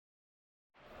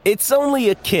It's only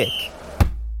a kick,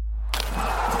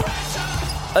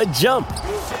 a jump,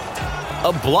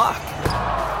 a block.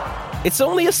 It's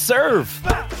only a serve.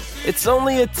 It's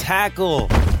only a tackle,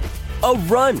 a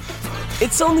run.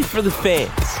 It's only for the fans.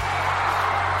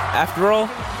 After all,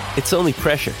 it's only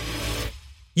pressure.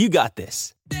 You got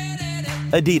this.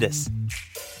 Adidas.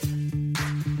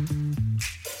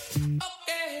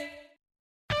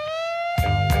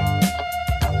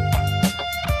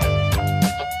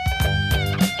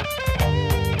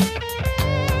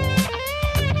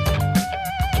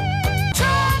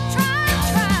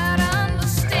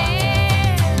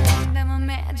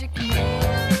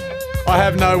 I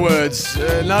have no words.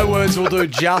 No words will do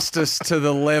justice to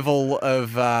the level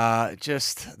of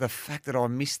just the fact that I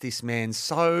missed this man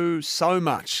so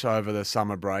much over the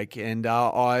summer break. And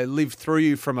I lived through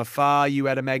you from afar. You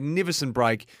had a magnificent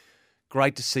break.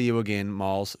 Great to see you again,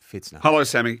 Miles Pfitzner. Hello,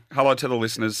 Sammy. Hello to the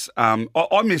listeners.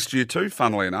 I missed you too,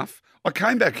 funnily enough. I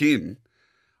actually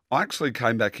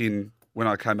came back in when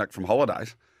I came back from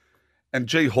holidays, and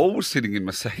G Hall was sitting in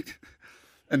my seat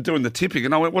and doing the tipping.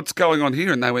 And I went, what's going on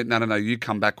here? And they went, no, you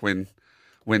come back when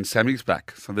Sammy's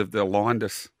back. So they've aligned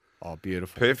us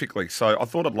perfectly. So I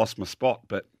thought I'd lost my spot,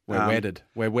 but... We're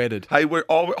wedded. Hey, I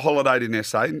holidayed in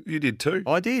SA. You did too.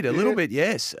 I did, a little bit,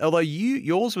 yes. Although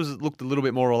yours looked a little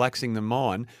bit more relaxing than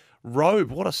mine. Robe,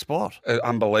 what a spot.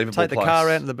 Unbelievable Take the place. car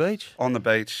out to the beach. On the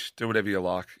beach, do whatever you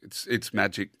like. It's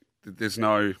magic. There's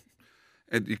no...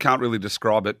 You can't really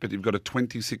describe it, but you've got a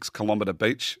 26-kilometre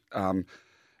beach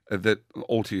that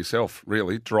all to yourself,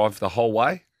 really. Drive the whole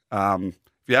way. If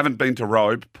you haven't been to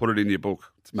Robe, put it in your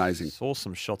book. It's amazing. Saw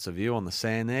some shots of you on the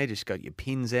sand there. Just got your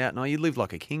pins out. No, you lived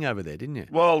like a king over there, didn't you?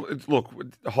 Well, look,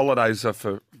 holidays are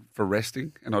for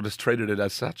resting, and I just treated it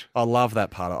as such. I love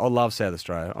that part. I love South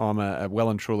Australia. I'm a well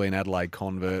and truly an Adelaide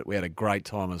convert. We had a great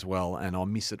time as well, and I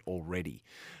miss it already.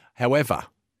 However,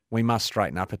 we must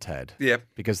straighten up a tad. Yep.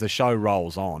 Because the show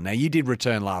rolls on. Now, you did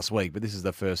return last week, but this is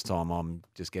the first time I'm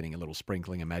just getting a little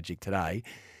sprinkling of magic today.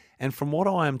 And from what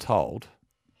I am told,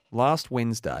 last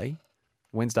Wednesday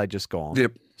just gone,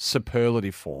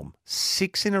 superlative form.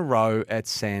 6 in a row at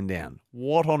Sandown.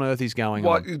 What on earth is going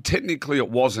on? Well, technically it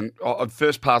wasn't.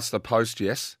 First past the post,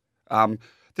 yes.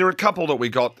 There are a couple that we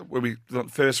got where the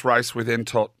first race with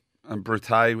Entot and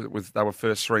Brute, they were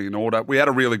first 3 in order. We had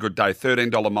a really good day.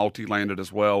 $13 multi landed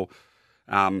as well.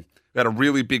 We had a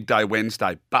really big day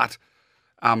Wednesday. But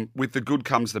with the good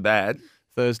comes the bad.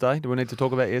 Thursday, do we need to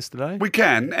talk about yesterday? We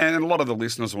can, and a lot of the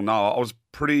listeners will know. I was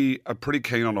pretty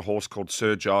keen on a horse called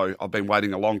Sir Joe. I've been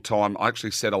waiting a long time. I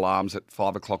actually set alarms at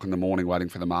 5 o'clock in the morning waiting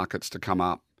for the markets to come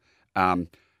up. I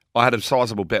had a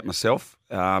sizable bet myself.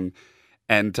 Look,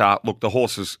 the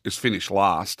horse is finished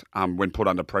last when put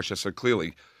under pressure. So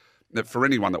clearly, for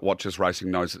anyone that watches racing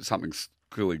knows that something's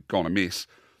clearly gone amiss.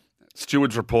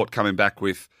 Steward's report coming back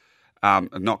with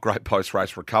a not great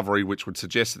post-race recovery, which would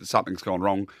suggest that something's gone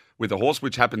wrong with the horse,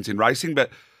 which happens in racing.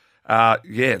 But,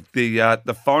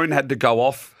 the phone had to go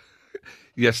off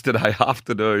yesterday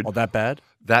afternoon. Oh, that bad?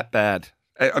 That bad.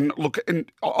 And look,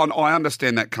 I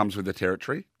understand that comes with the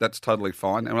territory. That's totally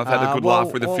fine. And I've had a good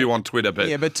laugh with a few on Twitter. But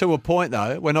yeah, but to a point,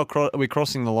 though, are we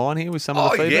crossing the line here with some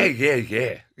of the feedback?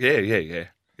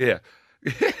 Yeah.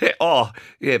 Oh,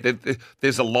 yeah.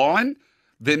 There's a line,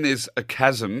 then there's a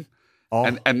chasm,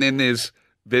 and then there's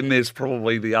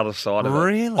probably the other side of it.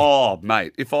 Really? Oh,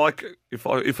 mate. If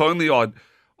only I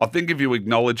think if you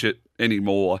acknowledge it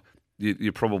anymore,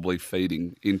 you're probably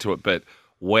feeding into it. But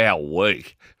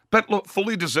wowee. But look,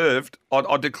 fully deserved.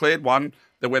 I declared one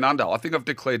that went under. I think I've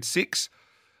declared 6.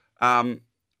 What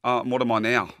am I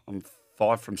now? I'm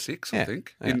 5 from 6, I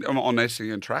think, on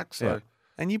SEN track. So. Yeah.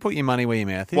 And you put your money where your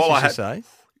mouth is, you should say.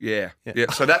 Yeah.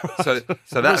 So that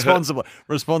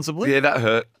Responsibly? Yeah, that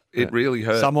hurt. It really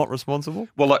hurt. Somewhat responsible?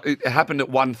 Well, it happened at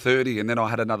 1:30, and then I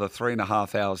had another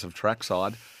 3.5 hours of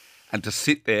trackside. And to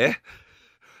sit there,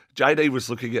 JD was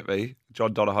looking at me.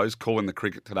 John Donahoe's calling the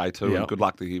cricket today too, and good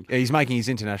luck to him. Yeah, he's making his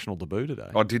international debut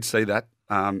today. I did see that.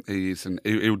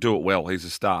 He'll do it well. He's a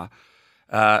star.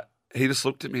 He just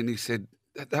looked at me and he said,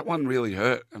 that one really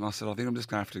hurt. And I said, I think I'm just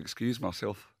going to have to excuse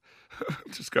myself.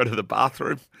 Just go to the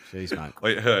bathroom. Jeez, mate.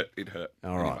 It hurt.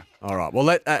 All right.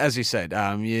 Well, as you said,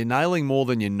 you're nailing more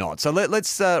than you're not. So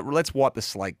let's wipe the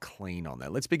slate clean on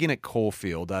that. Let's begin at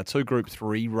Caulfield. 2 Group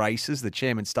 3 races, the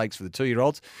Chairman Stakes for the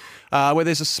 2-year-olds, where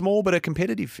there's a small but a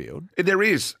competitive field. There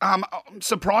is.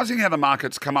 Surprising how the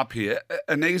markets come up here.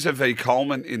 Anisa v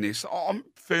Coleman in this. I'm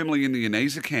firmly in the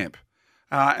Anisa camp,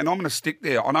 and I'm going to stick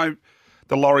there. I know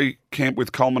the Laurie camp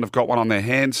with Coleman have got one on their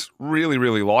hands. Really,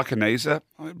 really like Anisa.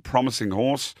 Promising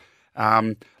horse.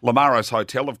 Lamaro's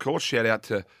Hotel, of course. Shout out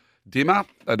to Dimmer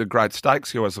at a great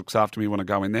stakes. He always looks after me when I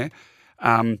go in there.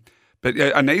 But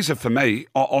yeah, Anisa for me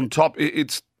on top,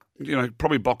 it's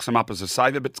probably box him up as a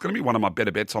saver, but it's going to be one of my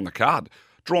better bets on the card.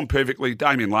 Drawn perfectly,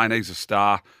 Damien Lane, he's a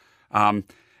star.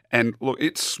 And look,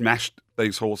 it smashed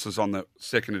these horses on the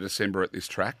 2nd of December at this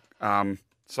track.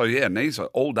 So yeah, Nisa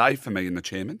all day for me in the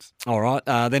Chairman's. All right,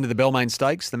 then to the Belmain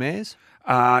Stakes, the mares.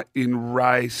 In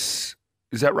race,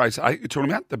 is that race 8 you're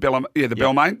talking about? The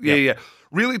Belmain? Yeah.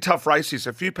 Really tough races.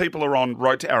 A few people are on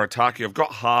Road to Arataki. I've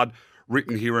got hard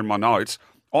written here in my notes.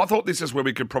 I thought this is where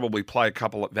we could probably play a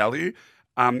couple at value.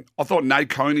 I thought Nay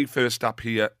Coney first up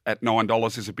here at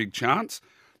 $9 is a big chance.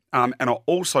 And I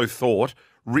also thought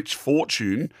Rich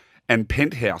Fortune and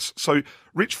Penthouse. So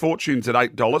Rich Fortune's at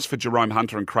 $8 for Jerome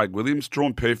Hunter and Craig Williams.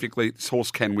 Drawn perfectly. This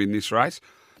horse can win this race.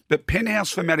 But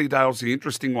Penthouse for Matty Dale's the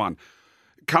interesting one.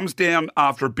 Comes down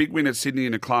after a big win at Sydney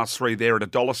in a Class 3 there at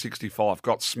 $1.65.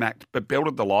 Got smacked, but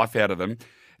belted the life out of them.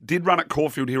 Did run at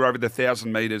Caulfield here over the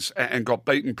 1,000 metres and got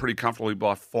beaten pretty comfortably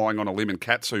by Flying on a Limb and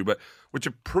Katsu, which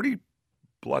are pretty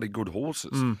bloody good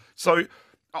horses. So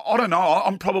I don't know.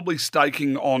 I'm probably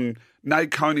staking on Nay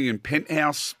Coney and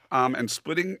Penthouse and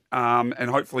splitting and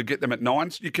hopefully get them at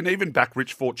 9s. You can even back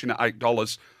Rich Fortune at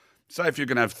 $8. Say if you're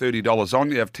going to have $30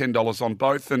 on, you have $10 on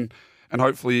both and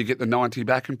hopefully you get the 90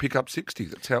 back and pick up 60.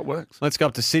 That's how it works. Let's go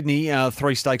up to Sydney.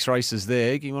 3 stakes races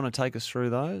there. Do you want to take us through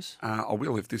those? I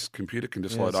will if this computer can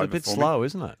just load over for me. It's a bit slow,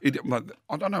 isn't it?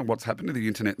 I don't know what's happened to the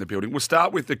internet in the building. We'll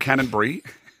start with the Canterbury.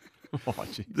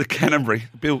 The Canterbury.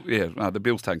 The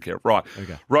Bill's taken care of. Right.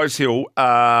 Okay. Rose Hill,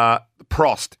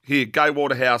 Prost. Here, Gay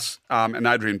Waterhouse and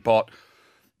Adrian Bott.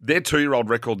 Their 2-year-old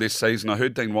record this season, I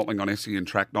heard Dean Watling on SEN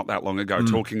Track not that long ago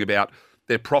talking about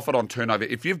their profit on turnover.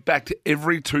 If you've backed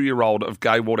every 2-year-old of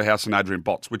Gay Waterhouse and Adrian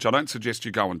Botts, which I don't suggest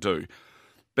you go and do,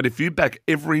 but if you back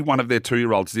every one of their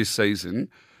 2-year-olds this season,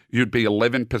 you'd be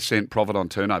 11% profit on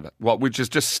turnover, which is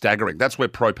just staggering. That's where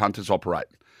pro punters operate.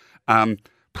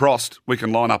 Prost, we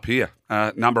can line up here.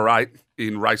 Number 8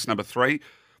 in race number 3.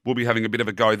 We'll be having a bit of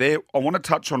a go there. I want to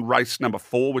touch on race number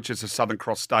 4, which is the Southern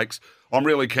Cross Stakes. I'm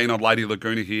really keen on Lady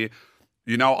Laguna here.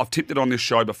 I've tipped it on this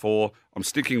show before. I'm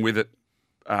sticking with it.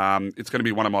 It's going to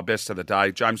be one of my best of the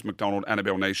day. James McDonald,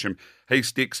 Annabelle Neesham. He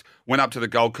sticks. Went up to the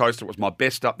Gold Coast. It was my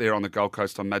best up there on the Gold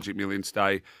Coast on Magic Millions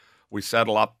Day. We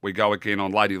saddle up. We go again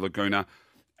on Lady Laguna.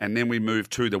 And then we move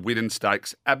to the Whidden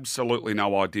Stakes. Absolutely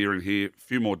no idea in here. A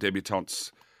few more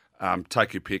debutantes.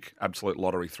 Take your pick. Absolute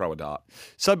lottery. Throw a dart.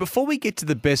 So before we get to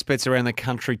the best bets around the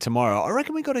country tomorrow, I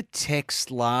reckon we got a text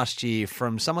last year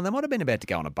from someone that might have been about to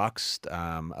go on a Bucks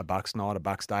night, a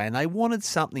Bucks day, and they wanted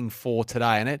something for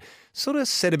today, and it sort of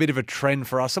set a bit of a trend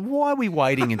for us. So why are we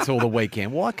waiting until the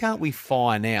weekend? Why can't we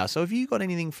fire now? So have you got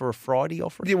anything for a Friday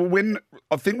offer? Yeah, well,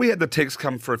 I think we had the text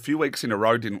come for a few weeks in a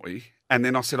row, didn't we? And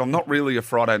then I said, I'm not really a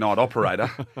Friday night operator.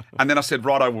 And then I said,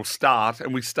 right, I will start.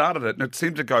 And we started it, and it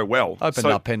seemed to go well. Opened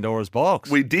up Pandora's box.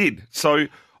 We did. So,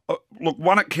 look,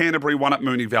 one at Canterbury, one at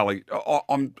Moonee Valley.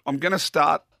 I'm going to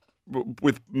start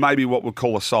with maybe what we'll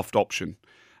call a soft option.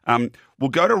 We'll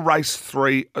go to race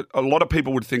 3. A lot of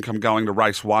people would think I'm going to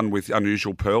race 1 with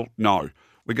Unusual Pearl. No.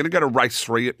 We're going to go to race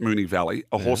 3 at Moonee Valley,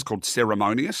 a horse called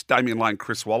Ceremonious, Damien Lane,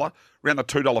 Chris Waller, around the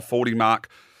 $2.40 mark.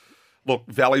 Look,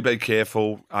 Valley, be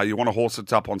careful. You want a horse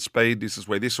that's up on speed. This is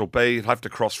where this will be. It'll have to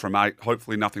cross from 8.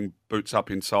 Hopefully nothing boots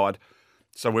up inside.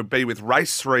 So we'll be with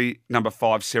race 3, number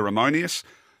 5, Ceremonious.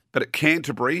 But at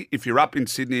Canterbury, if you're up in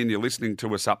Sydney and you're listening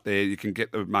to us up there, you can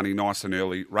get the money nice and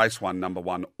early. Race 1, number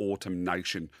 1, Autumn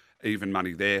Nation. Even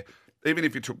money there. Even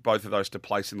if you took both of those to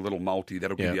place in a little multi,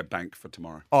 that'll give you a bank for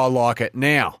tomorrow. I like it.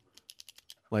 Now,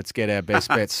 let's get our best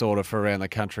bets sorted for around the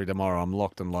country tomorrow. I'm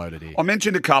locked and loaded here. I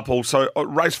mentioned a couple. So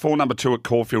race 4, number 2 at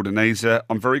Caulfield and Isa.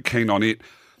 I'm very keen on it.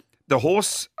 The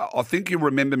horse, I think you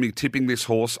remember me tipping this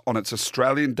horse on its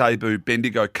Australian debut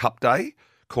Bendigo Cup Day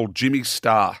called Jimmy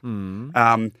Star,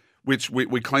 which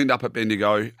we cleaned up at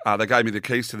Bendigo. They gave me the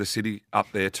keys to the city up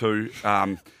there too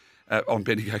on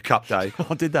Bendigo Cup Day.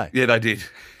 Oh, did they? Yeah, they did.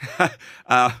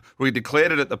 We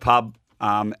declared it at the pub.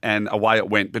 And away it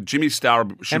went. But Jimmy Star...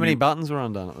 How many buttons were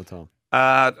undone at the time?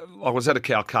 I was at a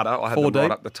Calcutta. I had them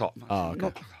right up the top. Oh,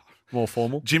 okay. More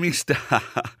formal? Jimmy Star...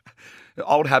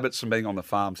 Old habits from being on the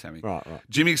farm, Sammy. Right.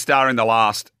 Jimmy Star in the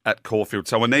last at Caulfield.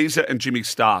 So Anisa and Jimmy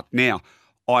Star. Now,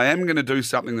 I am going to do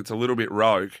something that's a little bit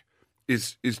rogue.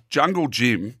 Is Jungle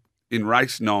Jim in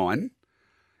race 9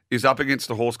 is up against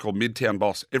a horse called Midtown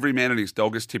Boss. Every man and his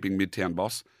dog is tipping Midtown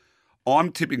Boss.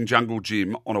 I'm tipping Jungle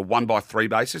Jim on a 1-by-3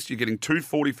 basis. You're getting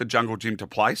 $2.40 for Jungle Jim to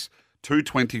place,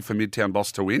 $2.20 for Midtown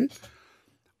Boss to win.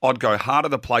 I'd go harder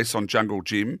the place on Jungle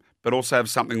Jim, but also have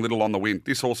something little on the win.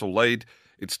 This horse will lead.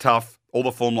 It's tough. All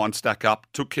the form lines stack up.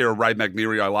 Took care of Ray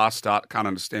Magnerio last start. Can't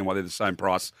understand why they're the same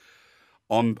price.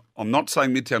 I'm not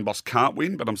saying Midtown Boss can't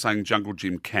win, but I'm saying Jungle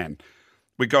Gym can.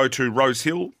 We go to Rose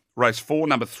Hill, race 4,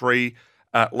 number 3,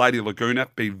 Lady Laguna.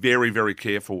 Be very, very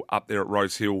careful up there at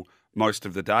Rose Hill most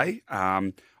of the day.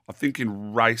 I think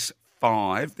in race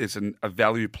 5, there's a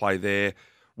value play there,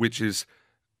 which is,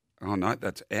 oh no,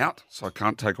 that's out, so I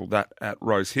can't take all that at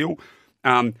Rose Hill.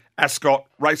 Ascot,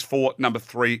 race 4, number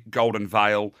 3, Golden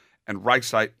Vale, and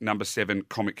race 8, number 7,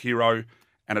 Comic Hero.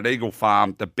 And at Eagle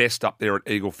Farm, the best up there at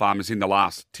Eagle Farm is in the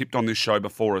last. Tipped on this show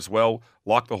before as well.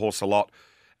 Like the horse a lot.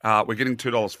 We're getting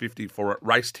 $2.50 for it.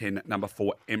 Race 10, number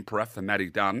 4, Emperor for Matty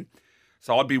Dunn.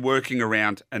 So I'd be working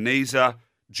around Anisa,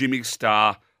 Jimmy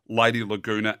Star, Lady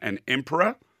Laguna, and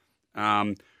Emperor,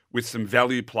 with some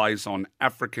value plays on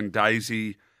African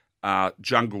Daisy,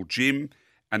 Jungle Gym,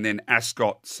 and then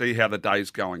Ascot. See how the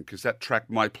day's going, because that track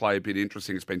may play a bit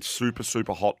interesting. It's been super,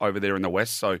 super hot over there in the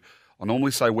west, so I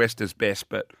normally say west is best,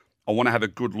 but I want to have a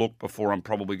good look before I'm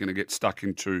probably going to get stuck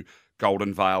into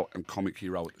Golden Vale and Comic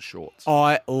Hero at the shorts.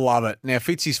 I love it. Now,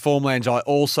 Fitzy's Form Lounge, I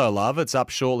also love. It's up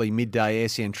shortly, midday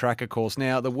SEN tracker course.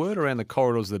 Now, the word around the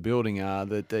corridors of the building are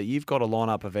that you've got a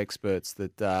lineup of experts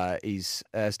that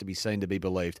has to be seen to be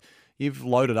believed. You've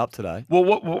loaded up today. Well,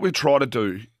 what we try to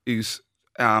do is,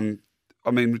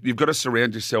 you've got to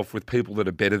surround yourself with people that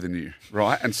are better than you,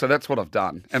 right? And so that's what I've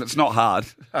done. And it's not hard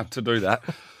to do that.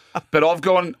 But I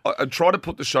try to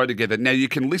put the show together. Now, you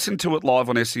can listen to it live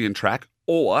on SEN Track,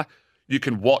 or you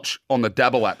can watch on the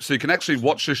Dabble app. So you can actually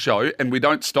watch the show, and we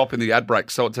don't stop in the ad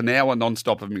break. So it's an hour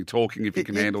non-stop of me talking, if you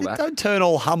can handle that. Don't turn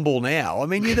all humble now. I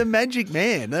mean, you're the magic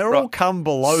man. They're all come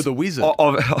below the wizard.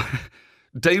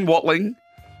 Dean Watling,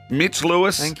 Mitch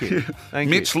Lewis. Thank you.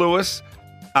 Mitch Lewis,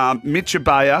 Mitch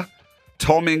Abaya,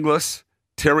 Tom Inglis,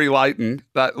 Terry Layton.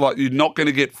 You're not going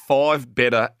to get 5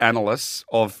 better analysts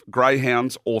of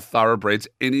greyhounds or thoroughbreds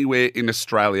anywhere in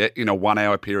Australia in a 1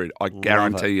 hour period. I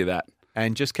guarantee you that.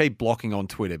 And just keep blocking on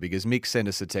Twitter, because Mick sent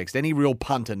us a text. Any real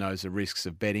punter knows the risks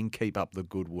of betting. Keep up the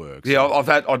good work. So. Yeah,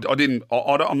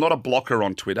 I'm not a blocker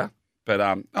on Twitter, but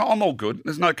I'm all good.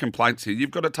 There's no complaints here.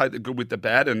 You've got to take the good with the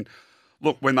bad. And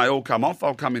look, when they all come off,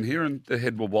 I'll come in here and the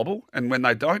head will wobble. And when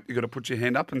they don't, you've got to put your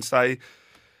hand up and say,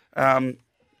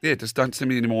 just don't send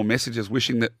me any more messages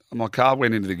wishing that my car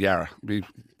went into the Yarra. It'd be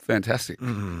fantastic.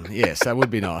 Yes, that would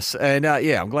be nice. And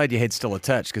I'm glad your head's still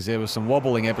attached, because there were some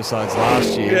wobbling episodes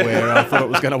last year where I thought it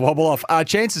was going to wobble off.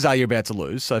 Chances are you're about to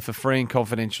lose. So for free and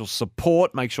confidential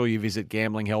support, make sure you visit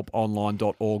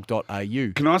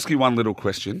gamblinghelponline.org.au. Can I ask you one little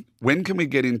question? When can we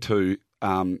get into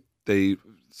the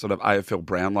sort of AFL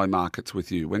Brownlow markets with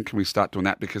you? When can we start doing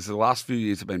that? Because the last few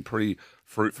years have been pretty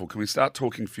fruitful. Can we start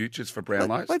talking futures for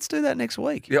Brownlows? Let's do that next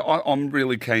week. Yeah, I'm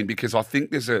really keen, because I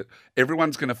think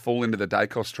everyone's going to fall into the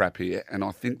Dacos trap here, and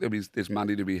I think there's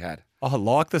money to be had. I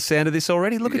like the sound of this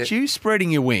already. Look at you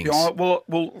spreading your wings. Yeah, well,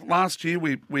 last year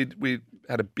we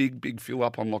had a big fill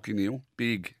up on Lockie Neal.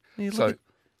 Big. Yeah,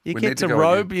 you get to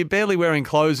robe, again. You're barely wearing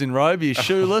clothes in robe, you're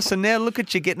shoeless, and now look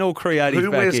at you getting all creative.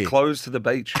 Who back wears here. clothes to the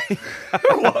beach?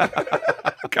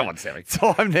 Come on, Sammy.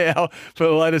 Time now for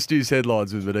the latest news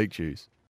headlines with Monique Shoes.